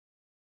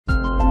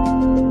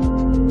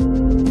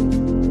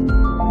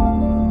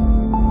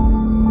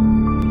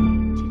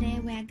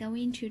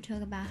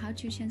talk about how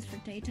to transfer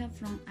data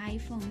from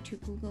iPhone to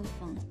Google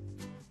phone.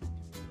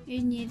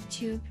 You need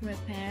to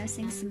prepare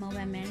Things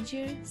Mobile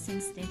Manager,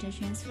 Things Data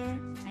Transfer,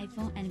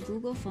 iPhone and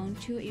Google phone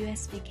to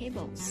USB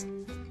cables.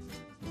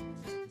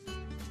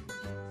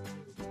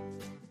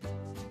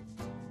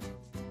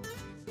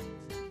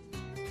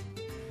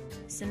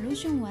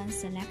 Solution 1.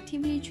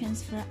 Selectively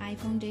transfer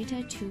iPhone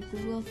data to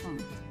Google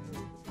phone.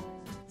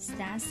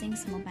 Start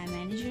Things Mobile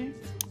Manager.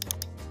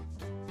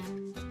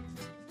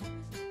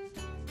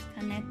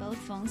 Connect both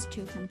phones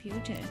to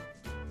computer.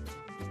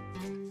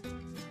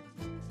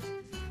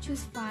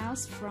 Choose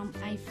files from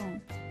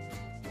iPhone.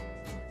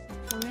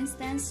 For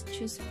instance,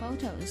 choose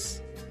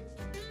photos.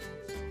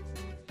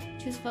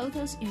 Choose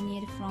photos you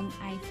need from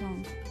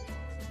iPhone.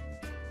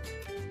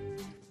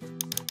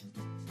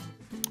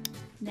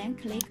 Then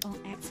click on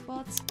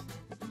Export.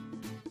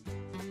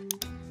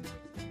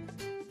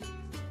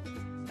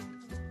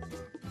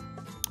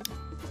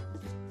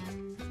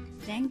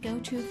 Then go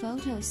to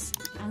Photos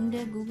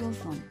under Google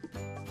phone.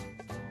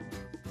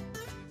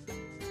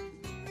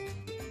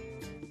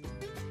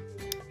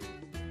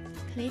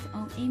 Click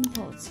on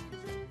Import.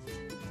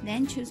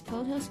 Then choose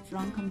Photos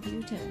from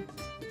Computer.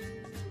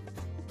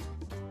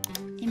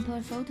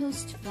 Import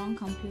photos from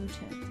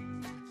computer.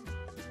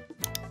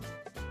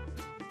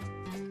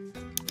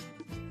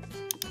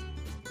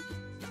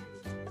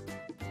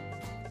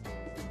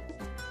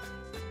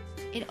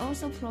 It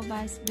also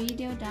provides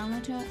video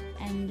downloader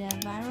and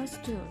virus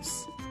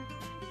tools.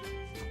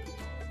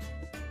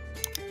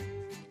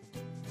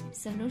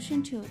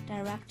 Solution 2.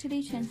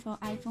 Directly transfer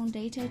iPhone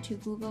data to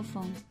Google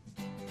phone.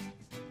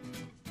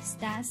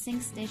 Start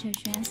Things Data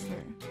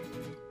Transfer.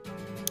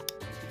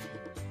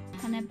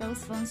 Connect both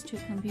phones to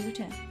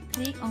computer.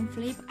 Click on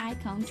flip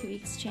icon to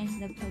exchange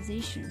the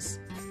positions.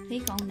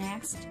 Click on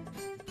Next.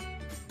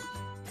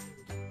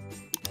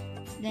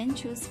 Then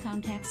choose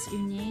contacts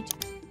you need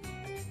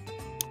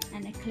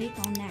and click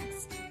on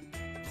Next.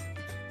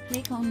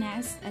 Click on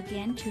Next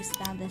again to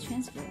start the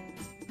transfer.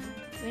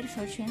 Wait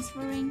for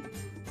transferring.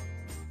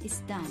 It's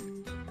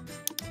done.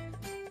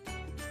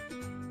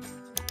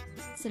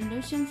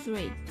 Solution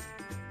 3.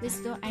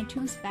 Restore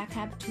iTunes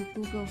backup to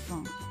Google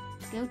phone.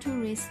 Go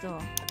to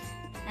Restore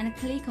and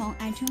click on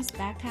iTunes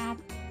backup.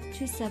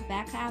 Choose the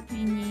backup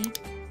you need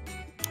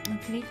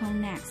and click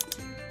on Next.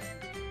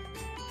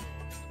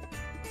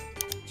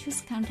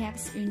 Choose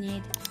contacts you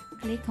need.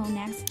 Click on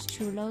Next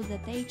to load the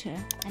data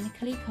and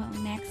click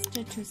on Next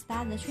to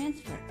start the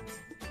transfer.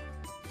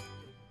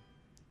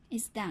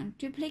 It's done.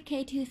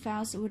 Duplicated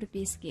files would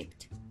be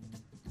skipped.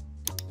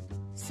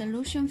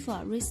 Solution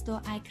 4.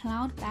 Restore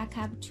iCloud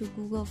backup to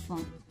Google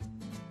phone.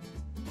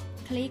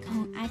 Click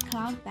on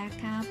iCloud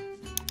Backup.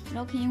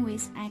 Log in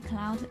with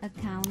iCloud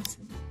account.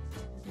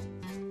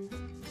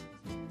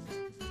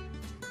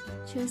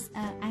 Choose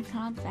an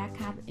iCloud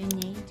backup you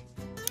need.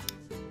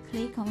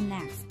 Click on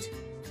Next.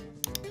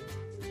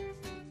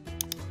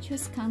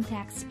 Choose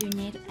contacts you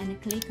need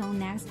and click on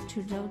Next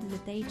to load the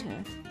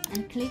data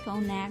and click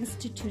on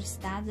Next to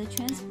start the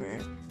transfer.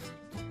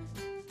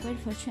 Wait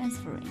for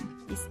transferring.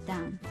 It's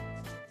done.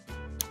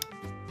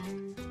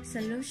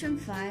 Solution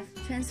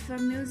 5. Transfer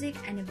music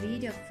and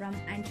video from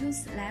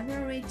iTunes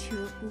library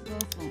to Google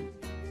phone.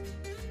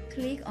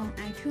 Click on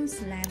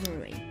iTunes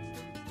library.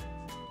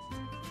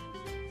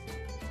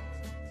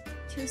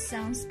 Choose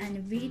songs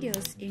and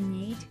videos you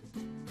need.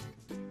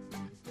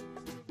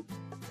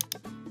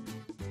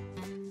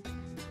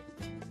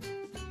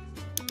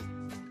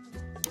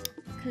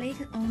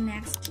 Click on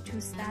Next to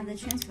start the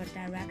transfer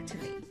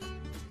directly.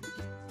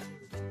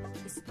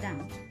 It's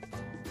done.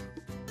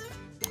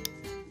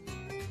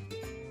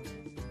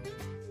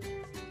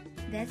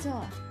 That's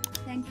all.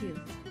 Thank you.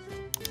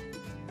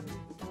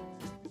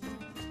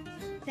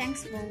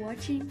 Thanks for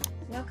watching.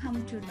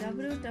 Welcome to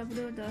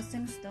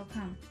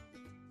www.things.com.